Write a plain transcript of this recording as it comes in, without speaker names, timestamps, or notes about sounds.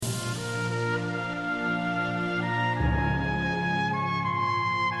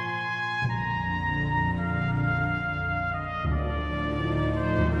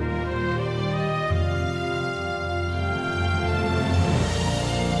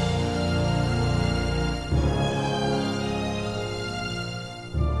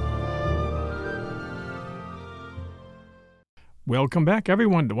Welcome back,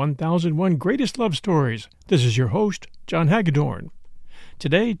 everyone, to 1001 Greatest Love Stories. This is your host, John Hagedorn.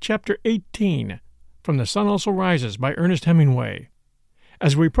 Today, Chapter 18, From the Sun Also Rises by Ernest Hemingway.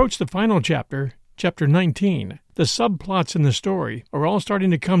 As we approach the final chapter, Chapter 19, the subplots in the story are all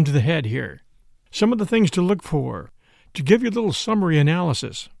starting to come to the head here. Some of the things to look for. To give you a little summary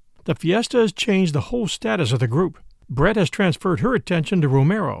analysis, the fiesta has changed the whole status of the group. Brett has transferred her attention to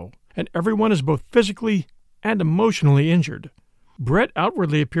Romero, and everyone is both physically and emotionally injured. Brett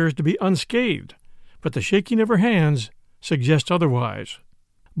outwardly appears to be unscathed, but the shaking of her hands suggests otherwise.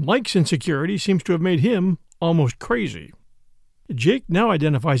 Mike's insecurity seems to have made him almost crazy. Jake now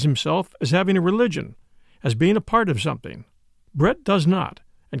identifies himself as having a religion, as being a part of something. Brett does not,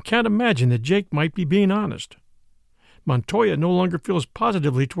 and can't imagine that Jake might be being honest. Montoya no longer feels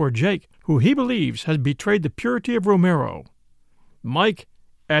positively toward Jake, who he believes has betrayed the purity of Romero. Mike,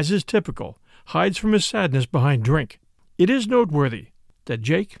 as is typical, hides from his sadness behind drink. It is noteworthy that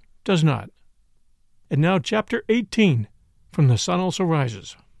Jake does not. And now Chapter 18, From the Sun Also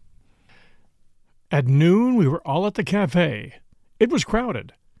Rises. At noon, we were all at the cafe. It was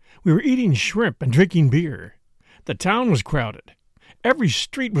crowded. We were eating shrimp and drinking beer. The town was crowded. Every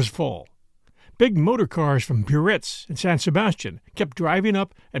street was full. Big motor cars from Biarritz and San Sebastian kept driving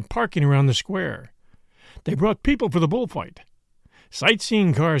up and parking around the square. They brought people for the bullfight.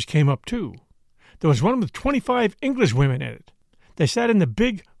 Sightseeing cars came up, too. There was one with 25 English women in it. They sat in the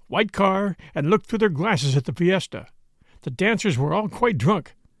big, white car and looked through their glasses at the fiesta. The dancers were all quite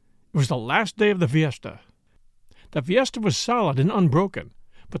drunk. It was the last day of the fiesta. The fiesta was solid and unbroken,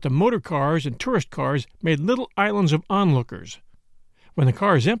 but the motor cars and tourist cars made little islands of onlookers. When the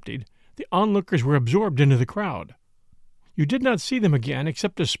cars emptied, the onlookers were absorbed into the crowd. You did not see them again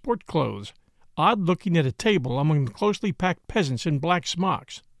except as sport clothes, odd-looking at a table among the closely packed peasants in black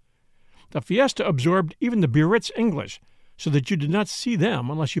smocks. The fiesta absorbed even the Biarritz English, so that you did not see them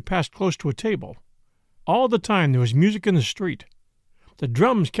unless you passed close to a table. All the time there was music in the street. The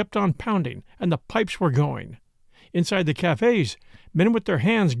drums kept on pounding, and the pipes were going. Inside the cafes, men with their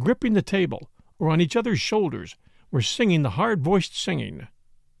hands gripping the table or on each other's shoulders were singing the hard-voiced singing.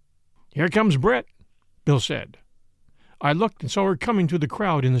 "Here comes Brett," Bill said. I looked and saw her coming through the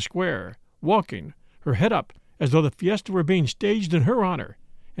crowd in the square, walking, her head up, as though the fiesta were being staged in her honor,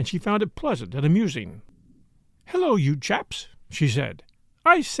 and she found it pleasant and amusing. "Hello, you chaps," she said.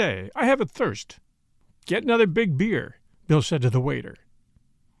 "I say, I have a thirst." "Get another big beer," Bill said to the waiter.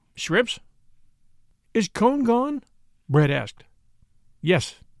 "Shrimps?" "Is Cone gone?" Brett asked.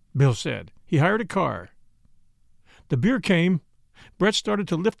 "Yes," Bill said. "He hired a car." The beer came. Brett started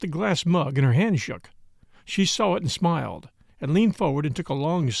to lift the glass mug, and her hand shook. She saw it and smiled, and leaned forward and took a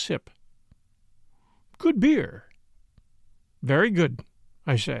long sip. "Good beer." "Very good,"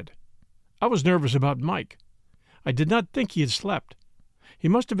 I said. I was nervous about Mike. I did not think he had slept. He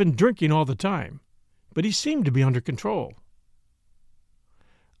must have been drinking all the time, but he seemed to be under control.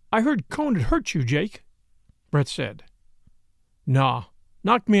 "I heard Cone had hurt you, Jake," Brett said. "Nah,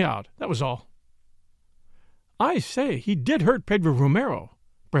 knocked me out, that was all." "I say, he did hurt Pedro Romero,"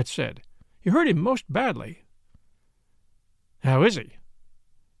 Brett said. "He hurt him most badly." "How is he?"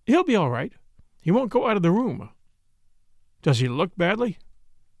 "He'll be all right. He won't go out of the room." "Does he look badly?"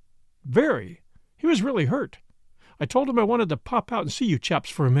 "Very. He was really hurt. I told him I wanted to pop out and see you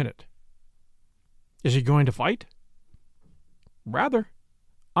chaps for a minute." "Is he going to fight?" "Rather.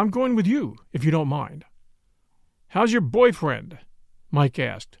 I'm going with you, if you don't mind." "How's your boyfriend?" Mike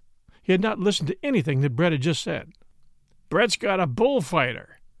asked. He had not listened to anything that Brett had just said. "Brett's got a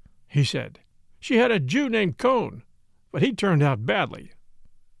bullfighter," he said. "She had a Jew named Cone, but he turned out badly."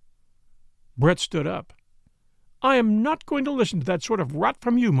 Brett stood up. "I am not going to listen to that sort of rot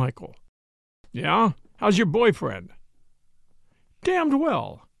from you, Michael." "Yeah? How's your boyfriend?" "Damned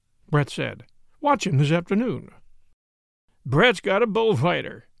well," Brett said. "Watch him this afternoon." "Brett's got a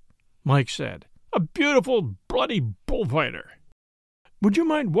bullfighter," Mike said. "A beautiful, bloody bullfighter." "Would you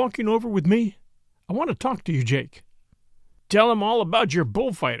mind walking over with me? I want to talk to you, Jake." "Tell him all about your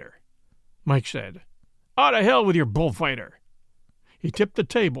bullfighter," Mike said. "Out of hell with your bullfighter." He tipped the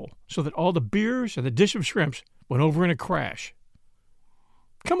table so that all the beers and the dish of shrimps went over in a crash.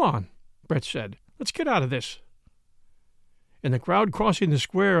 "Come on," Brett said. "Let's get out of this." In the crowd crossing the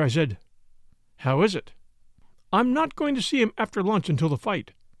square, I said, "How is it?" "I'm not going to see him after lunch until the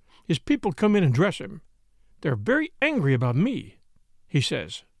fight. His people come in and dress him. They're very angry about me," he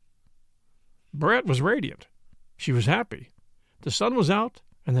says. Brett was radiant. She was happy. The sun was out,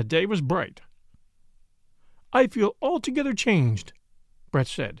 and the day was bright. "I feel altogether changed," Brett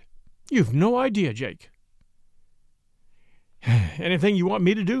said. "You've no idea, Jake." "Anything you want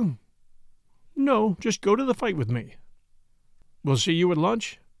me to do?" "No, just go to the fight with me." We'll see you at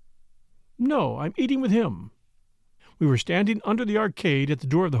lunch? No, I'm eating with him. We were standing under the arcade at the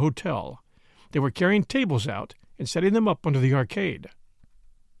door of the hotel. They were carrying tables out and setting them up under the arcade.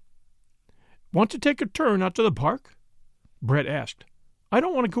 Want to take a turn out to the park? Brett asked. I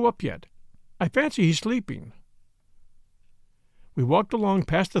don't want to go up yet. I fancy he's sleeping. We walked along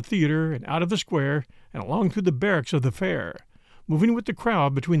past the theater and out of the square and along through the barracks of the fair, moving with the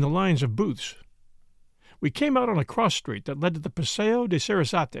crowd between the lines of booths. We came out on a cross street that led to the Paseo de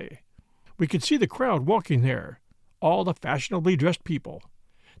Sarasate. We could see the crowd walking there, all the fashionably dressed people.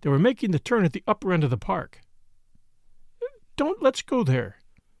 They were making the turn at the upper end of the park. Don't let's go there,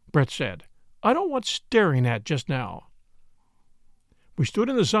 Brett said. I don't want staring at just now. We stood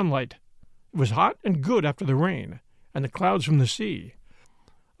in the sunlight. It was hot and good after the rain and the clouds from the sea.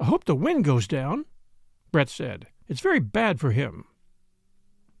 I hope the wind goes down, Brett said. It's very bad for him.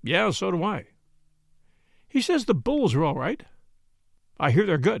 Yeah, so do I. He says the bulls are all right. I hear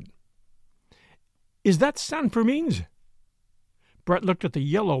they're good. Is that San Fermin's? Brett looked at the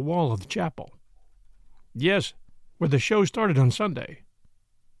yellow wall of the chapel. Yes, where the show started on Sunday.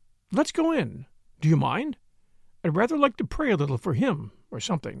 Let's go in. Do you mind? I'd rather like to pray a little for him or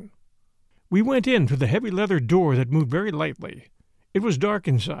something. We went in through the heavy leather door that moved very lightly. It was dark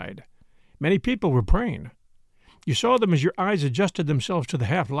inside. Many people were praying. You saw them as your eyes adjusted themselves to the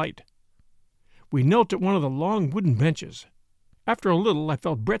half-light. We knelt at one of the long wooden benches. After a little, I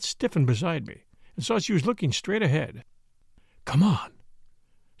felt Brett stiffen beside me and saw she was looking straight ahead. Come on,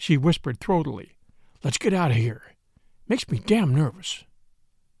 she whispered throatily. Let's get out of here. Makes me damn nervous.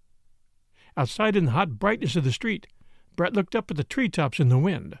 Outside in the hot brightness of the street, Brett looked up at the treetops in the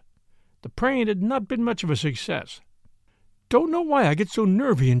wind. The praying had not been much of a success. Don't know why I get so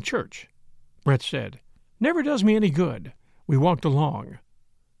nervy in church, Brett said. Never does me any good. We walked along.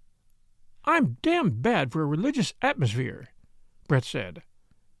 I'm damn bad for a religious atmosphere, Brett said.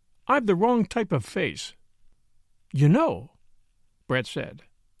 I've the wrong type of face. You know, Brett said,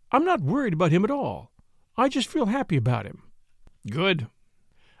 I'm not worried about him at all. I just feel happy about him. Good.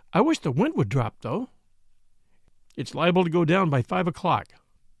 I wish the wind would drop, though. It's liable to go down by 5 o'clock.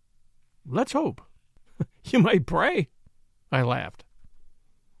 Let's hope. You might pray, I laughed.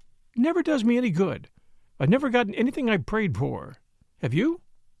 Never does me any good. I've never gotten anything I prayed for. Have you?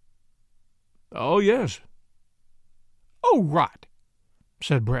 Oh, yes. Oh, rot,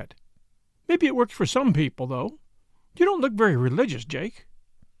 said Brett. Maybe it works for some people, though. You don't look very religious, Jake.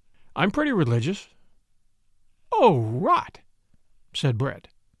 I'm pretty religious. Oh, rot, said Brett.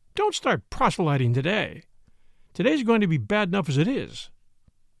 Don't start proselyting today. Today's going to be bad enough as it is.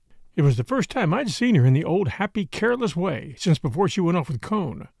 It was the first time I'd seen her in the old happy, careless way since before she went off with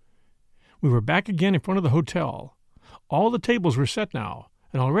Cone. We were back again in front of the hotel. All the tables were set now,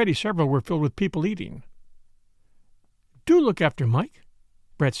 and already several were filled with people eating. Do look after Mike,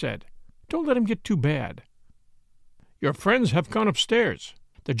 Brett said. Don't let him get too bad. Your friends have gone upstairs,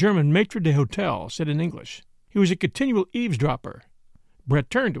 the German maitre d'hotel said in English. He was a continual eavesdropper. Brett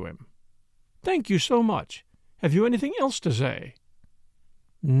turned to him. Thank you so much. Have you anything else to say?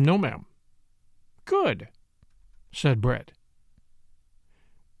 No, ma'am. Good, said Brett.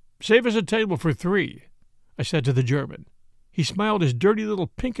 Save us a table for 3, I said to the German. He smiled his dirty little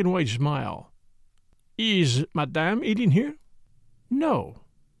pink and white smile. Is Madame eating here? No,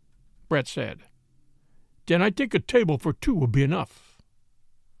 Brett said. Then I think a table for 2 will be enough.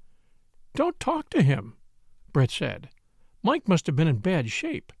 Don't talk to him, Brett said. Mike must have been in bad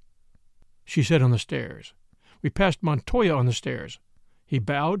shape. She said on the stairs. We passed Montoya on the stairs. He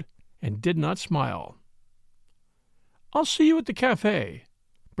bowed and did not smile. I'll see you at the cafe,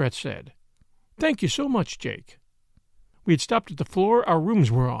 Brett said. Thank you so much, Jake. We had stopped at the floor our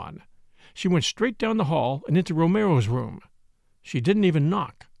rooms were on. She went straight down the hall and into Romero's room. She didn't even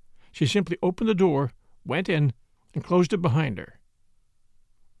knock. She simply opened the door, went in, and closed it behind her.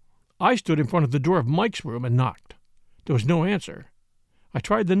 I stood in front of the door of Mike's room and knocked. There was no answer. I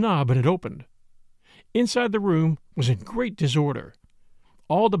tried the knob and it opened. Inside the room was in great disorder.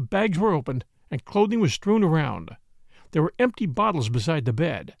 All the bags were opened and clothing was strewn around. There were empty bottles beside the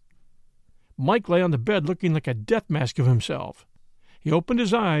bed. Mike lay on the bed looking like a death mask of himself. He opened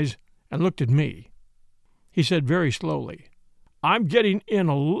his eyes and looked at me. He said very slowly, I'm getting in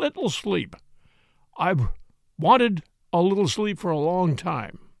a little sleep. I've wanted a little sleep for a long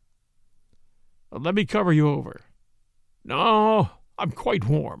time. Let me cover you over. No, I'm quite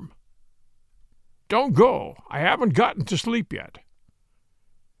warm. Don't go. I haven't gotten to sleep yet.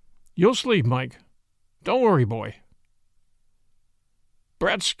 You'll sleep, Mike. Don't worry, boy.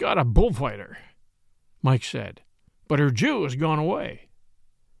 Brett's got a bullfighter, Mike said, but her Jew has gone away.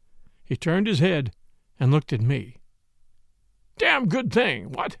 He turned his head and looked at me. Damn good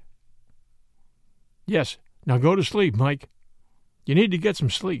thing, what? Yes, now go to sleep, Mike. You need to get some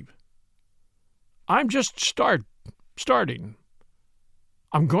sleep. I'm just starting.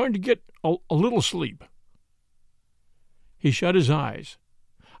 I'm going to get a little sleep. He shut his eyes.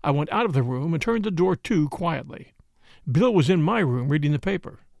 I went out of the room and turned the door to quietly. Bill was in my room reading the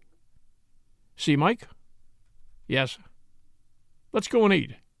paper. See, Mike? Yes. Let's go and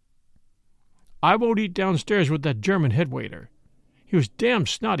eat. I won't eat downstairs with that German headwaiter. He was damn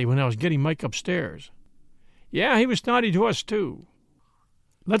snotty when I was getting Mike upstairs. Yeah, he was snotty to us, too.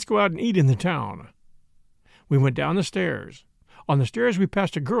 Let's go out and eat in the town. We went down the stairs. On the stairs we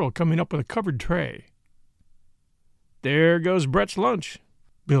passed a girl coming up with a covered tray. There goes Brett's lunch,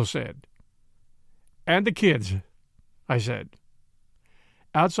 Bill said. And the kids, I said.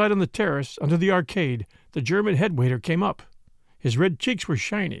 Outside on the terrace, under the arcade, the German headwaiter came up. His red cheeks were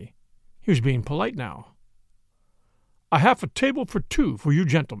shiny. He was being polite now. I have a table for two for you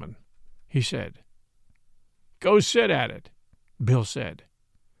gentlemen, he said. Go sit at it, Bill said.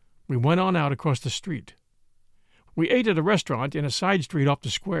 We went on out across the street. We ate at a restaurant in a side street off the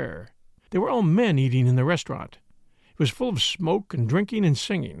square. They were all men eating in the restaurant. It was full of smoke and drinking and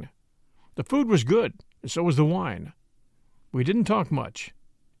singing. The food was good, and so was the wine. We didn't talk much.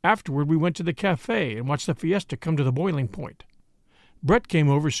 Afterward, we went to the cafe and watched the fiesta come to the boiling point. Brett came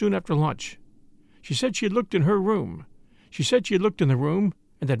over soon after lunch. She said she had looked in her room. She said she had looked in the room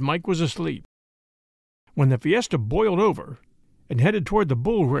and that Mike was asleep. When the fiesta boiled over and headed toward the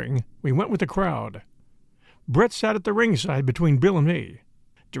bull ring, we went with the crowd. Brett sat at the ringside between Bill and me.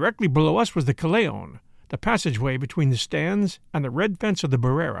 Directly below us was the Callejon, the passageway between the stands and the red fence of the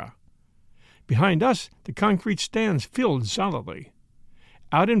Barrera. Behind us, the concrete stands filled solidly.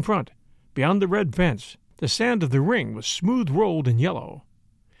 Out in front, beyond the red fence, the sand of the ring was smooth-rolled and yellow.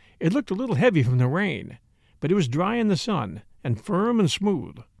 It looked a little heavy from the rain, but it was dry in the sun and firm and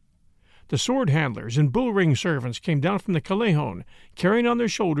smooth. The sword handlers and bull-ring servants came down from the Callejon, carrying on their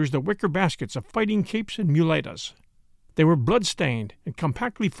shoulders the wicker baskets of fighting capes and muletas. They were blood-stained and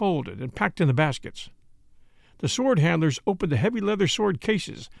compactly folded and packed in the baskets. The sword handlers opened the heavy leather sword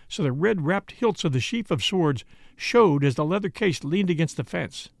cases so the red-wrapped hilts of the sheath of swords showed as the leather case leaned against the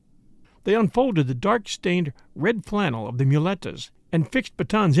fence. They unfolded the dark-stained red flannel of the muletas and fixed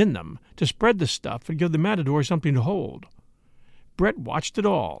batons in them to spread the stuff and give the matador something to hold. Brett watched it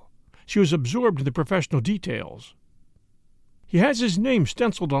all. She was absorbed in the professional details. He has his name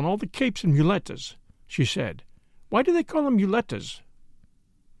stenciled on all the capes and muletas, she said. Why do they call them muletas?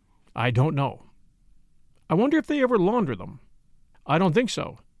 I don't know. I wonder if they ever launder them. I don't think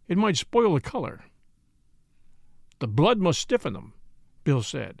so. It might spoil the color. The blood must stiffen them, Bill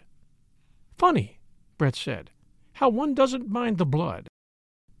said. Funny, Brett said, how one doesn't mind the blood.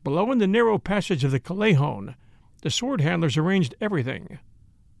 Below in the narrow passage of the Callejon, the sword handlers arranged everything.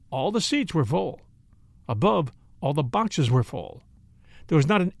 All the seats were full. Above, all the boxes were full. There was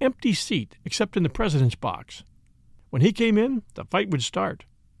not an empty seat except in the president's box. When he came in, the fight would start.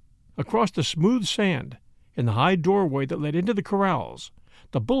 Across the smooth sand, in the high doorway that led into the corrals,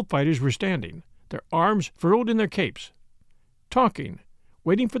 the bullfighters were standing, their arms furled in their capes, talking,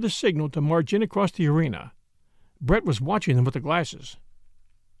 waiting for the signal to march in across the arena. Brett was watching them with the glasses.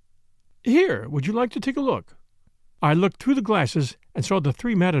 Here, would you like to take a look? I looked through the glasses and saw the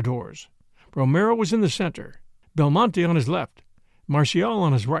three matadors. Romero was in the center, Belmonte on his left, Marcial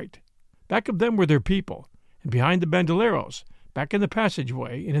on his right. Back of them were their people, and behind the bandoleros, back in the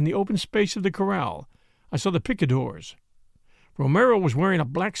passageway and in the open space of the corral, I saw the picadors. Romero was wearing a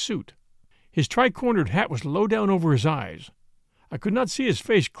black suit. His tri-cornered hat was low down over his eyes. I could not see his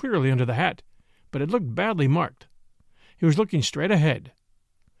face clearly under the hat, but it looked badly marked. He was looking straight ahead.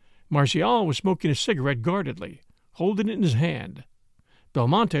 Marcial was smoking a cigarette guardedly, holding it in his hand.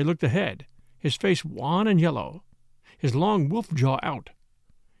 Belmonte looked ahead, his face wan and yellow, his long wolf jaw out.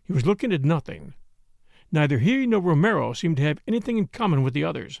 He was looking at nothing. Neither he nor Romero seemed to have anything in common with the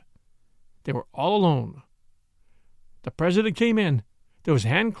others. They were all alone. The president came in. There was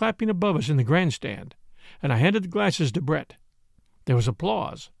hand-clapping above us in the grandstand, and I handed the glasses to Brett. There was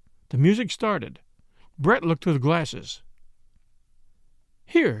applause. The music started. Brett looked through the glasses.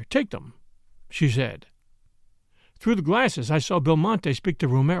 Here, take them, she said. Through the glasses I saw Belmonte speak to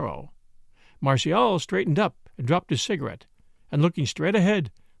Romero. Marcial straightened up and dropped his cigarette, and looking straight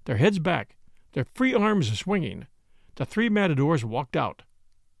ahead, their heads back, their free arms swinging, the three matadors walked out.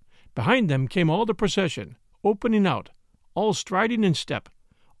 Behind them came all the procession, opening out, all striding in step,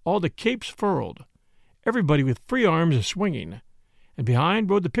 all the capes furled, everybody with free arms swinging, and behind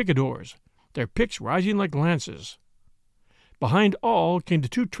rode the picadors, their picks rising like lances. Behind all came the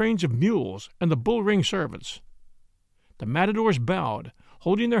two trains of mules and the bull-ring servants. The matadors bowed,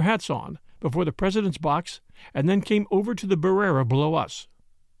 holding their hats on, before the president's box, and then came over to the barrera below us.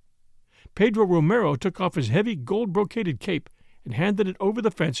 Pedro Romero took off his heavy gold-brocaded cape and handed it over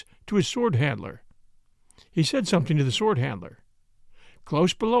the fence to his sword handler. He said something to the sword handler.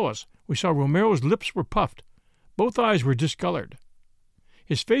 Close below us, we saw Romero's lips were puffed. Both eyes were discolored.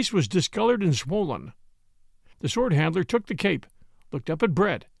 His face was discolored and swollen. The sword handler took the cape, looked up at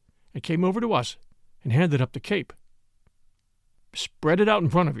Brett, and came over to us and handed up the cape. "Spread it out in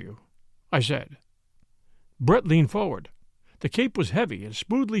front of you," I said. Brett leaned forward. The cape was heavy and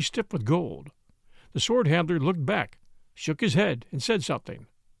smoothly stiff with gold. The sword handler looked back, shook his head, and said something.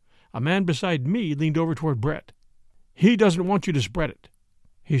 A man beside me leaned over toward Brett. "He doesn't want you to spread it,"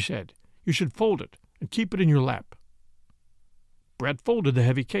 he said. "You should fold it and keep it in your lap." Brett folded the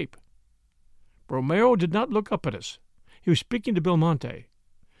heavy cape. Romero did not look up at us. He was speaking to Belmonte.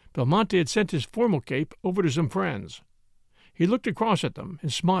 Belmonte had sent his formal cape over to some friends. He looked across at them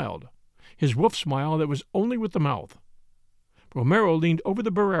and smiled, his wolf smile that was only with the mouth. Romero leaned over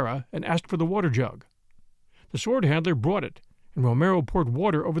the barrera and asked for the water jug. The sword handler brought it, and Romero poured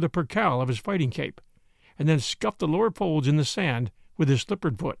water over the percale of his fighting cape, and then scuffed the lower folds in the sand with his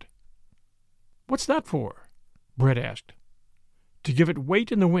slippered foot. "What's that for?" Brett asked. "To give it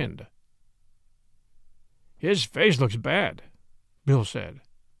weight in the wind." "His face looks bad," Bill said.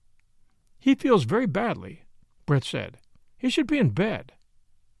 "He feels very badly," Brett said. "He should be in bed."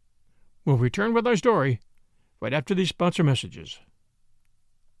 We'll return with our story right after these sponsor messages.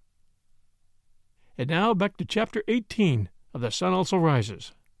 And now back to Chapter 18 of The Sun Also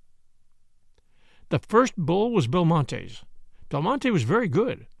Rises. The first bull was Belmonte's. Belmonte was very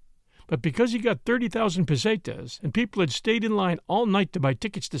good, but because he got 30,000 pesetas and people had stayed in line all night to buy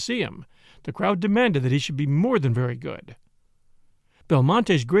tickets to see him, the crowd demanded that he should be more than very good.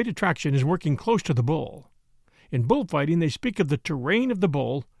 Belmonte's great attraction is working close to the bull. In bullfighting, they speak of the terrain of the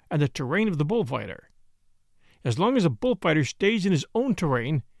bull and the terrain of the bullfighter. As long as a bullfighter stays in his own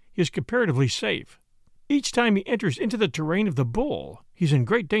terrain, he is comparatively safe. Each time he enters into the terrain of the bull, he's in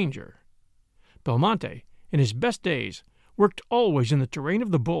great danger. Belmonte, in his best days, worked always in the terrain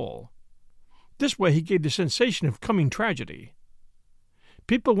of the bull. This way he gave the sensation of coming tragedy.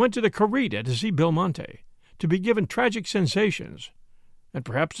 People went to the corrida to see Belmonte, to be given tragic sensations, and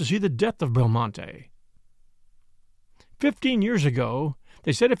perhaps to see the death of Belmonte. 15 years ago,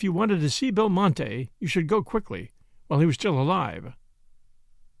 they said if you wanted to see Belmonte, you should go quickly, while he was still alive.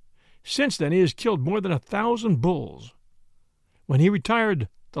 Since then, he has killed more than 1,000 bulls. When he retired,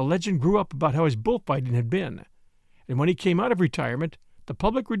 the legend grew up about how his bullfighting had been, and when he came out of retirement, the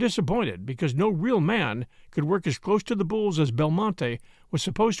public were disappointed because no real man could work as close to the bulls as Belmonte was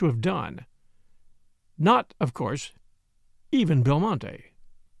supposed to have done. Not, of course, even Belmonte.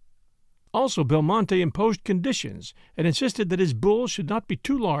 Also, Belmonte imposed conditions and insisted that his bulls should not be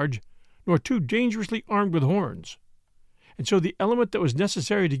too large nor too dangerously armed with horns. And so the element that was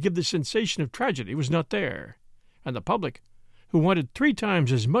necessary to give the sensation of tragedy was not there, and the public, who wanted 3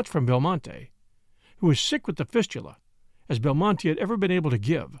 times as much from Belmonte, who was sick with the fistula, as Belmonte had ever been able to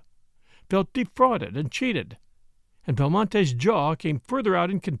give, felt defrauded and cheated, and Belmonte's jaw came further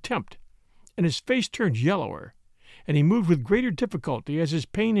out in contempt, and his face turned yellower, and he moved with greater difficulty as his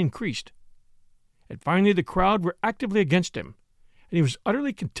pain increased. And finally the crowd were actively against him, and he was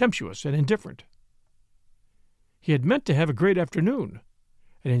utterly contemptuous and indifferent. He had meant to have a great afternoon,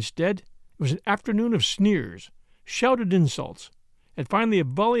 and instead it was an afternoon of sneers, shouted insults, and finally a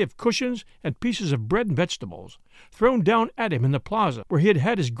volley of cushions and pieces of bread and vegetables thrown down at him in the plaza where he had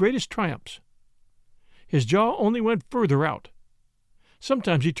had his greatest triumphs. His jaw only went further out.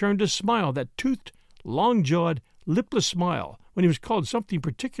 Sometimes he turned to smile, that toothed, long-jawed, lipless smile, when he was called something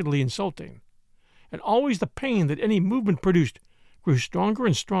particularly insulting. And always the pain that any movement produced grew stronger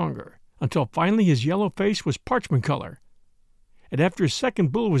and stronger, until finally his yellow face was parchment color. And after his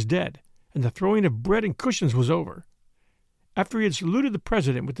second bull was dead, and the throwing of bread and cushions was over, after he had saluted the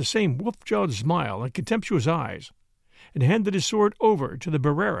president with the same wolf-jawed smile and contemptuous eyes, and handed his sword over to the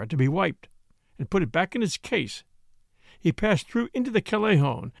barrera to be wiped, and put it back in its case, he passed through into the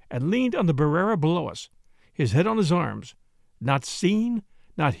callejón and leaned on the barrera below us, his head on his arms, not seeing,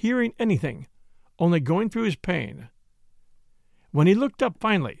 not hearing anything, only going through his pain. When he looked up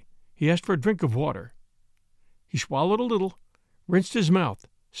finally, he asked for a drink of water. He swallowed a little, rinsed his mouth,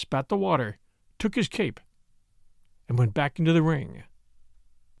 spat the water, took his cape, and went back into the ring.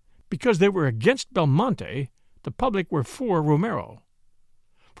 Because they were against Belmonte, the public were for Romero.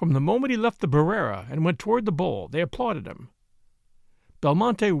 From the moment he left the barrera and went toward the bull, they applauded him.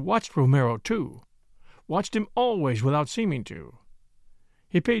 Belmonte watched Romero, too, watched him always without seeming to.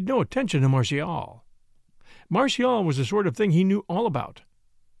 He paid no attention to Marcial. Martial was the sort of thing he knew all about.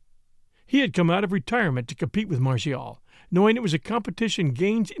 He had come out of retirement to compete with Martial, knowing it was a competition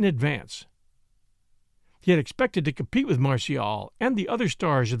gained in advance. He had expected to compete with Martial and the other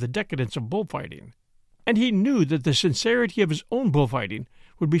stars of the decadence of bullfighting, and he knew that the sincerity of his own bullfighting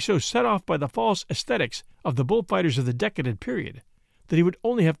would be so set off by the false aesthetics of the bullfighters of the decadent period that he would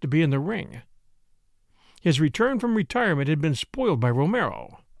only have to be in the ring. His return from retirement had been spoiled by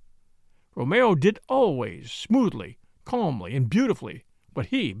Romero. Romero did always, smoothly, calmly, and beautifully, what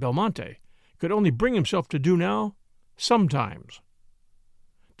he, Belmonte, could only bring himself to do now, sometimes.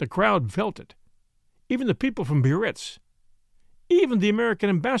 The crowd felt it. Even the people from Biarritz. Even the American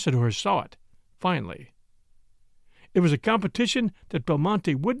ambassadors saw it, finally. It was a competition that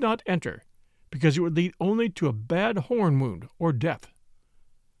Belmonte would not enter, because it would lead only to a bad horn wound or death.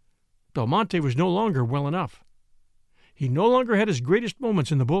 Belmonte was no longer well enough. He no longer had his greatest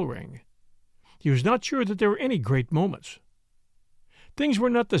moments in the bull ring. He was not sure that there were any great moments. Things were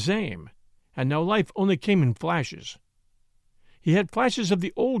not the same, and now life only came in flashes. He had flashes of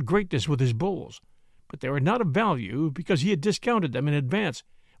the old greatness with his bulls, but they were not of value because he had discounted them in advance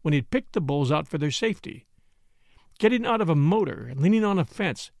when he had picked the bulls out for their safety. Getting out of a motor and leaning on a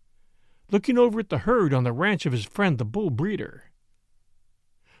fence, looking over at the herd on the ranch of his friend the bull breeder.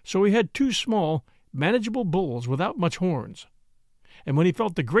 So he had two small, manageable bulls without much horns, and when he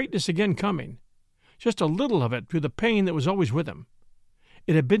felt the greatness again coming, just a little of it through the pain that was always with him,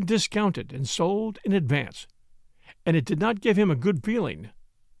 it had been discounted and sold in advance, and it did not give him a good feeling.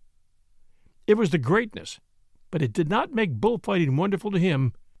 It was the greatness, but it did not make bullfighting wonderful to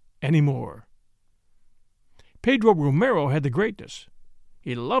him any more. Pedro Romero had the greatness.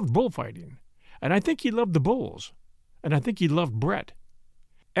 He loved bullfighting, and I think he loved the bulls, and I think he loved Brett.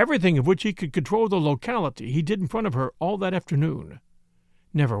 Everything of which he could control the locality he did in front of her all that afternoon.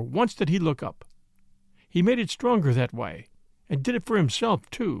 Never once did he look up. He made it stronger that way, and did it for himself,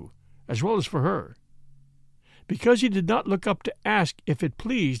 too, as well as for her. Because he did not look up to ask if it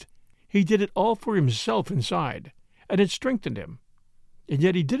pleased, he did it all for himself inside, and it strengthened him. And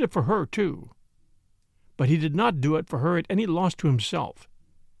yet he did it for her, too. But he did not do it for her at any loss to himself.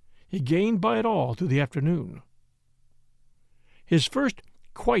 He gained by it all through the afternoon. His first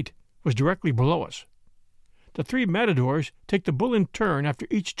quite was directly below us. The three matadors take the bull in turn after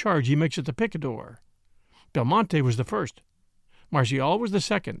each charge he makes at the picador. Belmonte was the first. Martial was the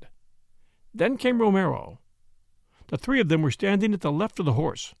second. Then came Romero. The three of them were standing at the left of the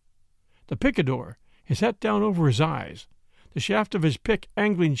horse. The picador, his hat down over his eyes, the shaft of his pick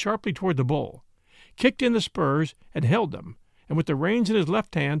angling sharply toward the bull, kicked in the spurs and held them, and with the reins in his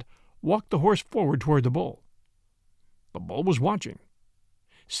left hand walked the horse forward toward the bull. The bull was watching.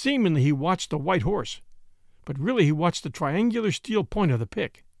 Seemingly he watched the white horse, but really he watched the triangular steel point of the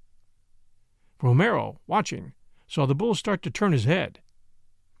pick. Romero, watching, saw the bull start to turn his head.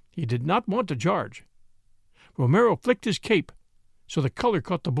 He did not want to charge. Romero flicked his cape so the color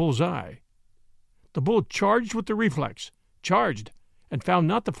caught the bull's eye. The bull charged with the reflex, charged, and found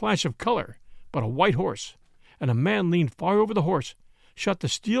not the flash of color, but a white horse, and a man leaned far over the horse, shot the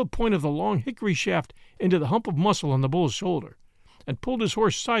steel point of the long hickory shaft into the hump of muscle on the bull's shoulder, and pulled his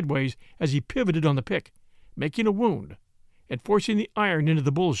horse sideways as he pivoted on the pick, making a wound, and forcing the iron into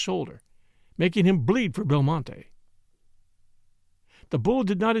the bull's shoulder, making him bleed for Belmonte. The bull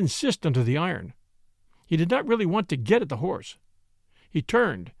did not insist under the iron. He did not really want to get at the horse. He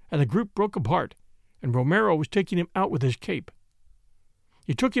turned, and the group broke apart, and Romero was taking him out with his cape.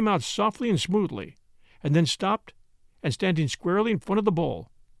 He took him out softly and smoothly, and then stopped, and standing squarely in front of the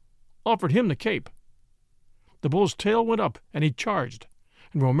bull, offered him the cape. The bull's tail went up, and he charged,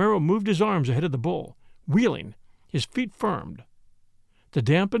 and Romero moved his arms ahead of the bull, wheeling, his feet firmed. The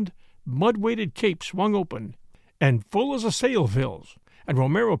dampened, mud-weighted cape swung open, and full as a sail fills, and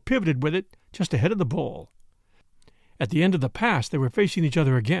Romero pivoted with it just ahead of the bull. At the end of the pass they were facing each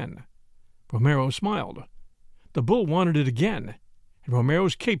other again. Romero smiled. The bull wanted it again, and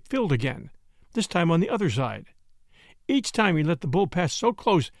Romero's cape filled again, this time on the other side. Each time he let the bull pass so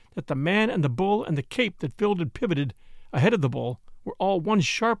close that the man and the bull and the cape that filled and pivoted ahead of the bull were all one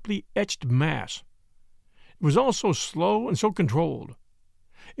sharply etched mass. It was all so slow and so controlled.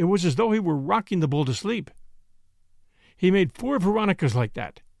 It was as though he were rocking the bull to sleep. He made 4 Veronicas like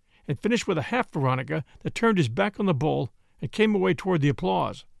that, and finished with a half Veronica that turned his back on the bull and came away toward the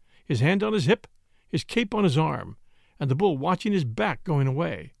applause, his hand on his hip, his cape on his arm, and the bull watching his back going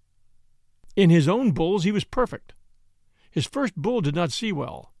away. In his own bulls he was perfect. His first bull did not see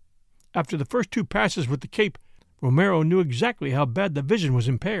well. After the first 2 passes with the cape, Romero knew exactly how bad the vision was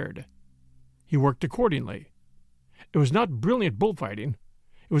impaired. He worked accordingly. It was not brilliant bullfighting.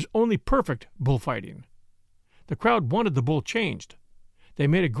 It was only perfect bullfighting. The crowd wanted the bull changed. They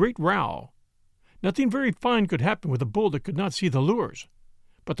made a great row. Nothing very fine could happen with a bull that could not see the lures,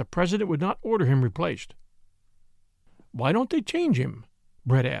 but the president would not order him replaced. "Why don't they change him?"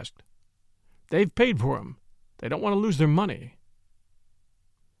 Brett asked. "They've paid for him. They don't want to lose their money."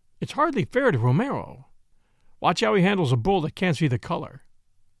 "It's hardly fair to Romero. Watch how he handles a bull that can't see the color."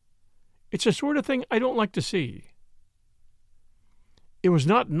 "It's the sort of thing I don't like to see." It was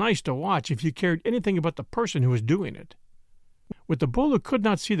not nice to watch if you cared anything about the person who was doing it. With the bull who could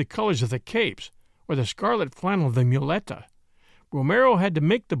not see the colors of the capes or the scarlet flannel of the muleta, Romero had to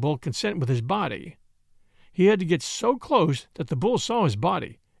make the bull consent with his body. He had to get so close that the bull saw his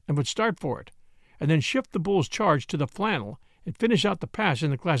body and would start for it, and then shift the bull's charge to the flannel and finish out the pass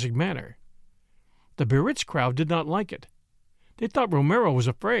in the classic manner. The Biarritz crowd did not like it. They thought Romero was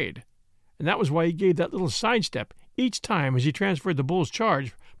afraid, and that was why he gave that little sidestep each time as he transferred the bull's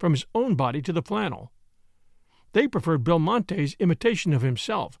charge from his own body to the flannel. They preferred Belmonte's imitation of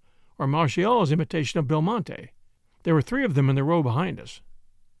himself, or Martial's imitation of Belmonte. There were 3 of them in the row behind us.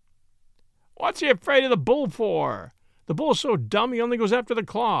 "What's he afraid of the bull for? The bull's so dumb he only goes after the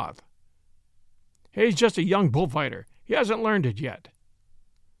cloth." "He's just a young bullfighter. He hasn't learned it yet."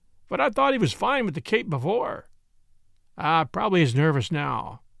 "But I thought he was fine with the cape before." Probably is nervous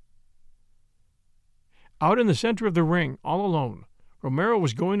now." Out in the center of the ring, all alone, Romero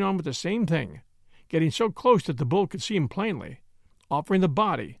was going on with the same thing, getting so close that the bull could see him plainly, offering the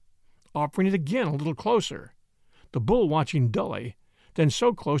body, offering it again a little closer, the bull watching dully, then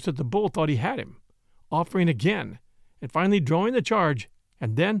so close that the bull thought he had him, offering again, and finally drawing the charge,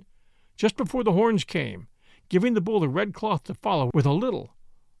 and then, just before the horns came, giving the bull the red cloth to follow with a little,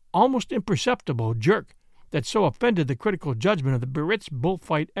 almost imperceptible jerk that so offended the critical judgment of the Biarritz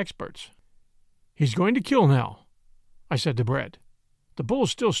bullfight experts. "He's going to kill now," I said to Brett. "The bull's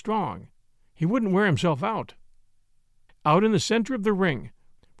still strong. He wouldn't wear himself out." Out in the center of the ring,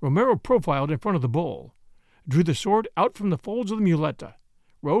 Romero profiled in front of the bull, drew the sword out from the folds of the muleta,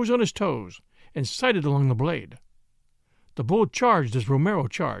 rose on his toes, and sighted along the blade. The bull charged as Romero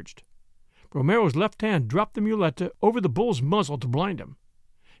charged. Romero's left hand dropped the muleta over the bull's muzzle to blind him.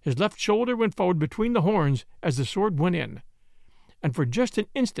 His left shoulder went forward between the horns as the sword went in, and for just an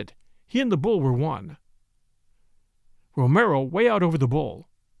instant he and the bull were one. Romero way out over the bull,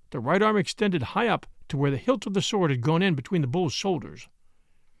 the right arm extended high up to where the hilt of the sword had gone in between the bull's shoulders.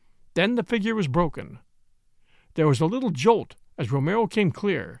 Then the figure was broken. There was a little jolt as Romero came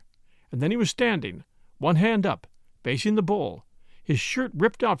clear, and then he was standing, one hand up, facing the bull, his shirt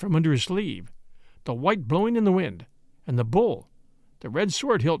ripped out from under his sleeve, the white blowing in the wind, and the bull, the red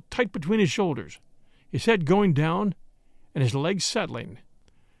sword hilt tight between his shoulders, his head going down, and his legs settling.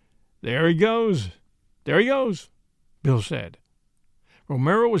 "There he goes! There he goes!" Bill said.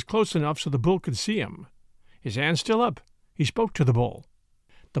 Romero was close enough so the bull could see him. His hand still up, he spoke to the bull.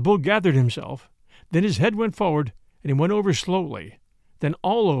 The bull gathered himself, then his head went forward, and he went over slowly, then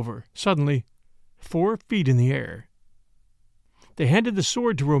all over, suddenly, 4 feet in the air. They handed the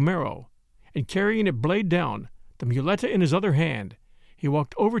sword to Romero, and carrying it blade down, the muleta in his other hand, he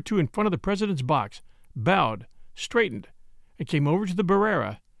walked over to in front of the president's box, bowed, straightened, and came over to the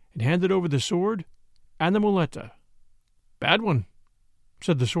Barrera and handed over the sword and the muleta. "Bad one,"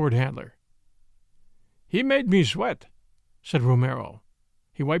 said the sword handler. "He made me sweat," said Romero.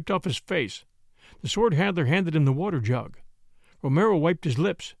 He wiped off his face. The sword handler handed him the water jug. Romero wiped his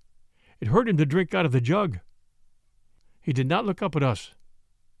lips. It hurt him to drink out of the jug. He did not look up at us.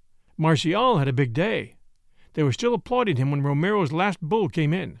 Martial had a big day. They were still applauding him when Romero's last bull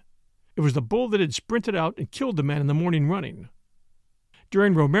came in. It was the bull that had sprinted out and killed the man in the morning running.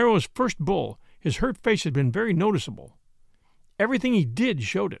 During Romero's first bull, his hurt face had been very noticeable. Everything he did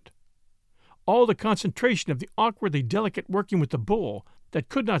showed it. All the concentration of the awkwardly delicate working with the bull that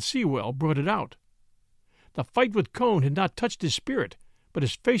could not see well brought it out. The fight with Cone had not touched his spirit, but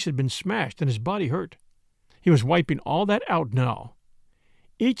his face had been smashed and his body hurt. He was wiping all that out now.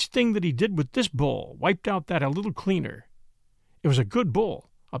 Each thing that he did with this bull wiped out that a little cleaner. It was a good bull,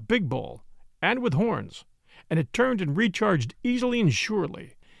 a big bull, and with horns, and it turned and recharged easily and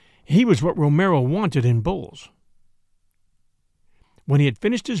surely. He was what Romero wanted in bulls. When he had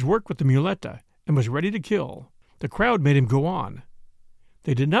finished his work with the muleta and was ready to kill, the crowd made him go on.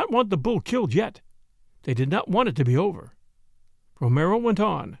 They did not want the bull killed yet. They did not want it to be over. Romero went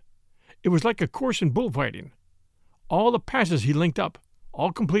on. It was like a course in bullfighting. All the passes he linked up,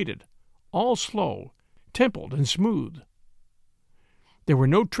 all completed, all slow, templed and smooth. There were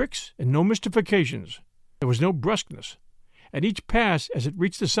no tricks and no mystifications. There was no brusqueness, and each pass as it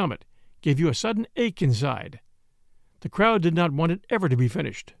reached the summit gave you a sudden ache inside. The crowd did not want it ever to be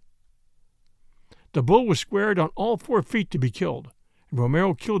finished. The bull was squared on all 4 feet to be killed, and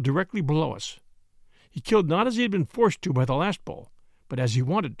Romero killed directly below us. He killed not as he had been forced to by the last bull, but as he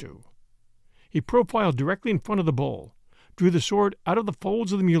wanted to. He profiled directly in front of the bull, drew the sword out of the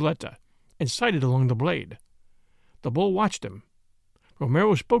folds of the muleta, and sighted along the blade. The bull watched him.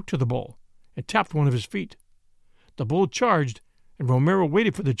 Romero spoke to the bull and tapped one of his feet. The bull charged, and Romero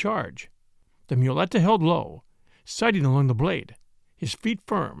waited for the charge. The muleta held low, sighting along the blade, his feet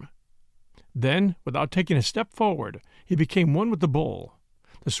firm. Then, without taking a step forward, he became one with the bull.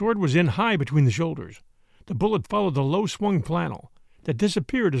 The sword was in high between the shoulders. The bullet followed the low-swung flannel that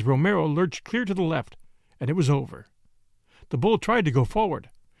disappeared as Romero lurched clear to the left, and it was over. The bull tried to go forward.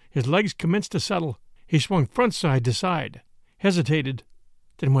 His legs commenced to settle. He swung front side to side, hesitated,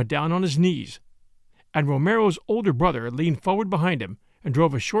 then went down on his knees. And Romero's older brother leaned forward behind him and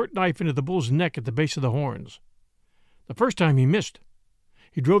drove a short knife into the bull's neck at the base of the horns. The first time he missed.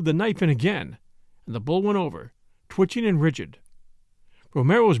 He drove the knife in again, and the bull went over, twitching and rigid.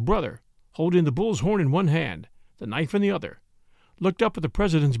 Romero's brother, holding the bull's horn in one hand, the knife in the other, looked up at the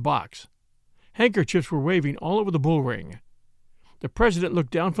president's box. Handkerchiefs were waving all over the bull ring. The president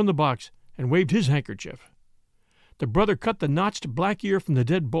looked down from the box and waved his handkerchief. The brother cut the notched black ear from the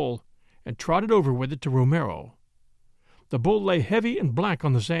dead bull and trotted over with it to Romero. The bull lay heavy and black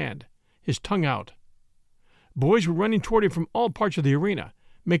on the sand, his tongue out. Boys were running toward him from all parts of the arena,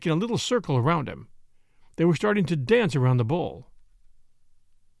 making a little circle around him. They were starting to dance around the bull.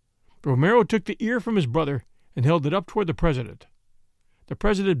 Romero took the ear from his brother and held it up toward the president. The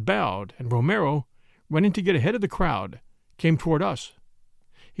president bowed, and Romero, running to get ahead of the crowd, came toward us.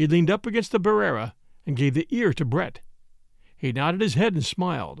 He leaned up against the barrera and gave the ear to Brett. He nodded his head and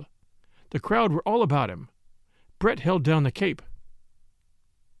smiled. The crowd were all about him. Brett held down the cape.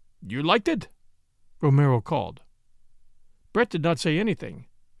 "You liked it?" Romero called. Brett did not say anything.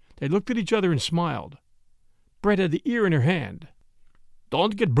 They looked at each other and smiled. Brett had the ear in her hand.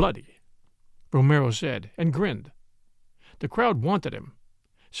 "Don't get bloody," Romero said, and grinned. The crowd wanted him.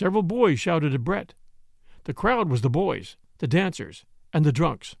 Several boys shouted at Brett. The crowd was the boys, the dancers, and the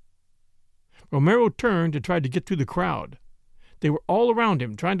drunks. Romero turned and tried to get through the crowd. They were all around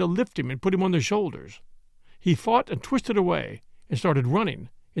him, trying to lift him and put him on their shoulders. He fought and twisted away and started running,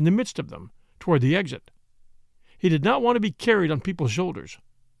 in the midst of them, toward the exit. He did not want to be carried on people's shoulders.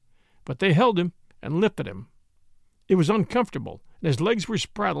 But they held him and lifted him. It was uncomfortable, and his legs were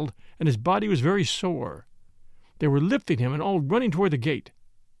spraddled, and his body was very sore. They were lifting him and all running toward the gate.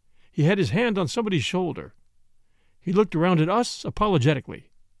 He had his hand on somebody's shoulder. He looked around at us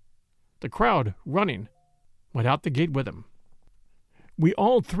apologetically. The crowd, running, went out the gate with him. We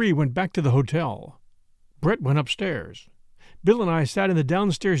all 3 went back to the hotel. Brett went upstairs. Bill and I sat in the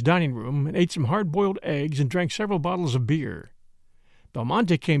downstairs dining room and ate some hard-boiled eggs and drank several bottles of beer.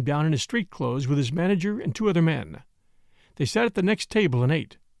 Belmonte came down in his street clothes with his manager and 2 other men. They sat at the next table and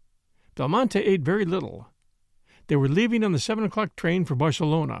ate. Belmonte ate very little. They were leaving on the 7 o'clock train for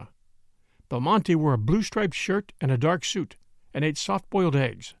Barcelona. Belmonte wore a blue-striped shirt and a dark suit, and ate soft-boiled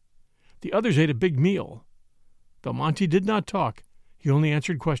eggs. The others ate a big meal. Belmonte did not talk. He only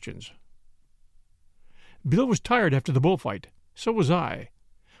answered questions. Bill was tired after the bullfight. So was I.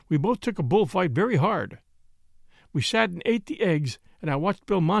 We both took a bullfight very hard. We sat and ate the eggs, and I watched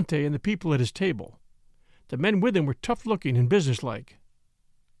Belmonte and the people at his table. The men with him were tough-looking and businesslike.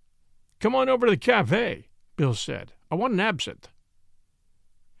 "Come on over to the cafe," Bill said. "I want an absinthe."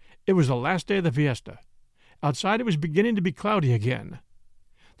 It was the last day of the fiesta. Outside it was beginning to be cloudy again.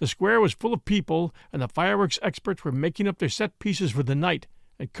 The square was full of people, and the fireworks experts were making up their set pieces for the night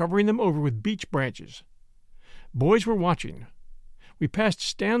and covering them over with beech branches. Boys were watching. We passed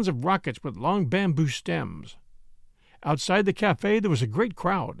stands of rockets with long bamboo stems. Outside the cafe there was a great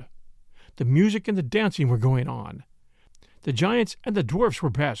crowd. The music and the dancing were going on. The giants and the dwarfs were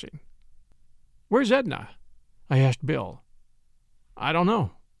passing. "Where's Edna?" I asked Bill. "I don't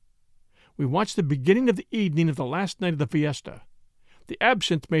know." We watched the beginning of the evening of the last night of the fiesta. The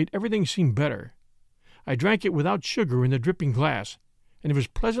absinthe made everything seem better. I drank it without sugar in the dripping glass, and it was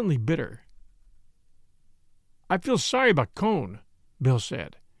pleasantly bitter. "I feel sorry about Cone," Bill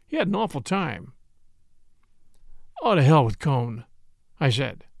said. "He had an awful time." "Oh, to hell with Cone," I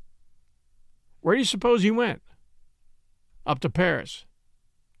said. "Where do you suppose he went?" "Up to Paris."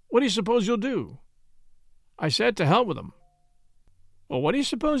 "What do you suppose you'll do?" I said to hell with him. "Well, what do you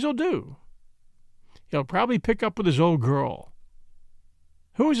suppose he'll do?" "He'll probably pick up with his old girl."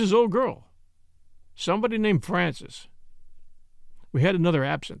 "Who is his old girl?" "Somebody named Francis." We had another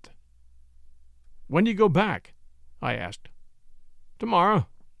absinthe. "When do you go back?" I asked. "Tomorrow."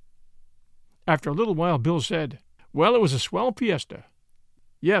 After a little while Bill said, "Well, it was a swell fiesta."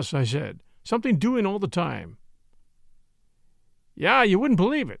 "Yes," I said. Something doing all the time. Yeah, you wouldn't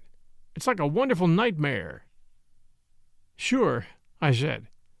believe it. It's like a wonderful nightmare. Sure, I said.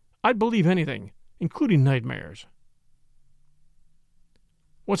 I'd believe anything, including nightmares.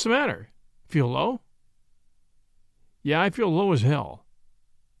 What's the matter? Feel low? Yeah, I feel low as hell.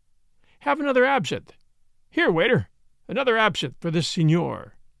 Have another absinthe. Here, waiter, another absinthe for this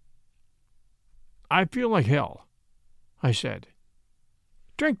signor. I feel like hell, I said.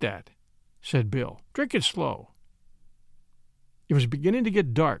 Drink that, said Bill. Drink it slow. It was beginning to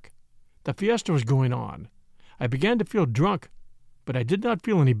get dark. The fiesta was going on. I began to feel drunk, but I did not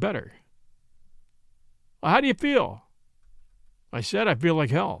feel any better. Well, how do you feel? I said I feel like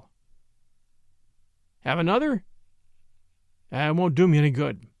hell. Have another? It won't do me any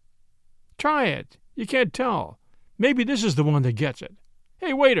good. Try it. You can't tell. Maybe this is the one that gets it.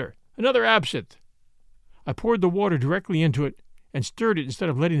 Hey, waiter, another absinthe. I poured the water directly into it and stirred it instead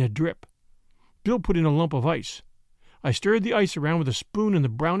of letting it drip. Bill put in a lump of ice. I stirred the ice around with a spoon in the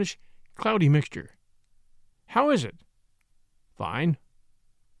brownish, cloudy mixture. How is it? Fine.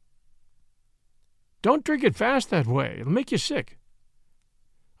 Don't drink it fast that way. It'll make you sick.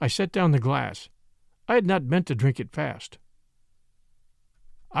 I set down the glass. I had not meant to drink it fast.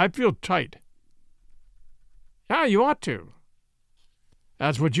 I feel tight. Yeah, you ought to.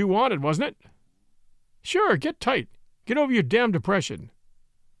 That's what you wanted, wasn't it? Sure, get tight. Get over your damn depression.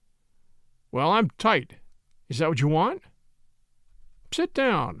 Well, I'm tight. Is that what you want? Sit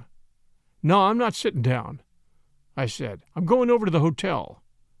down. No, I'm not sitting down, I said. I'm going over to the hotel.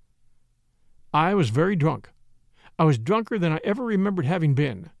 I was very drunk. I was drunker than I ever remembered having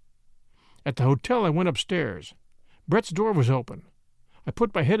been. At the hotel, I went upstairs. Brett's door was open. I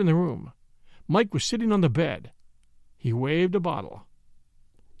put my head in the room. Mike was sitting on the bed. He waved a bottle.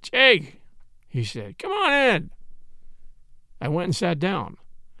 Jake, he said, come on in. I went and sat down.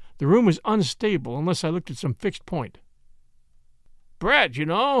 The room was unstable unless I looked at some fixed point. Brett, you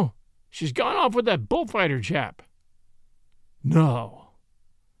know, she's gone off with that bullfighter chap. No.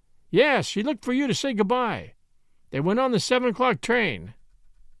 Yes, she looked for you to say goodbye. They went on the 7:00 train.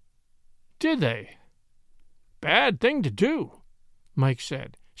 Did they? Bad thing to do, Mike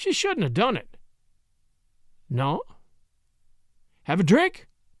said. She shouldn't have done it. No? Have a drink?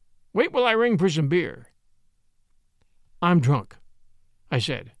 Wait while I ring for some beer. I'm drunk, I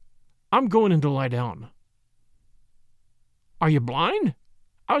said. I'm going in to lie down. Are you blind?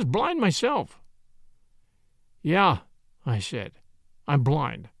 I was blind myself. Yeah, I said. I'm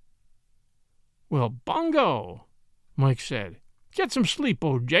blind. Well, bungo, Mike said. Get some sleep,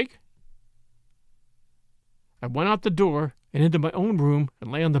 old Jake. I went out the door and into my own room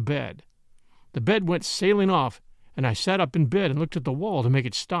and lay on the bed. The bed went sailing off, and I sat up in bed and looked at the wall to make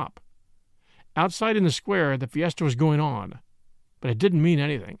it stop. Outside in the square, the fiesta was going on, but it didn't mean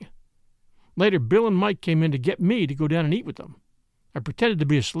anything. Later, Bill and Mike came in to get me to go down and eat with them. I pretended to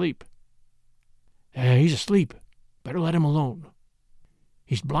be asleep. He's asleep. Better let him alone.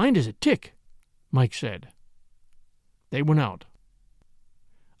 He's blind as a tick, Mike said. They went out.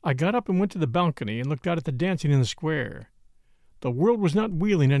 I got up and went to the balcony and looked out at the dancing in the square. The world was not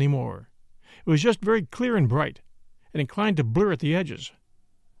wheeling any more. It was just very clear and bright, and inclined to blur at the edges.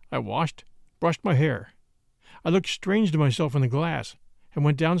 I washed, brushed my hair. I looked strange to myself in the glass, and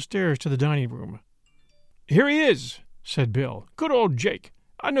went downstairs to the dining room. Here he is, said Bill. Good old Jake.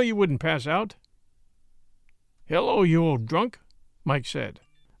 I know you wouldn't pass out. Hello, you old drunk, Mike said.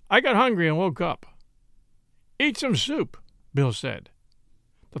 I got hungry and woke up. Eat some soup, Bill said.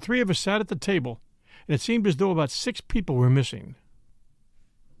 The three of us sat at the table, and it seemed as though about 6 people were missing.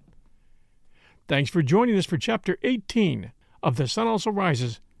 Thanks for joining us for Chapter 18 of The Sun Also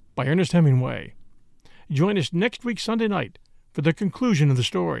Rises by Ernest Hemingway. Join us next week Sunday night for the conclusion of the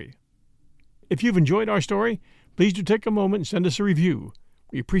story. If you've enjoyed our story, please do take a moment and send us a review.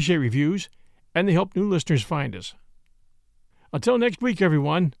 We appreciate reviews, and they help new listeners find us. Until next week,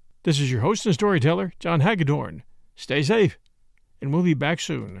 everyone, this is your host and storyteller, John Hagedorn. Stay safe, and we'll be back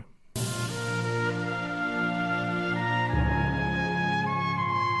soon.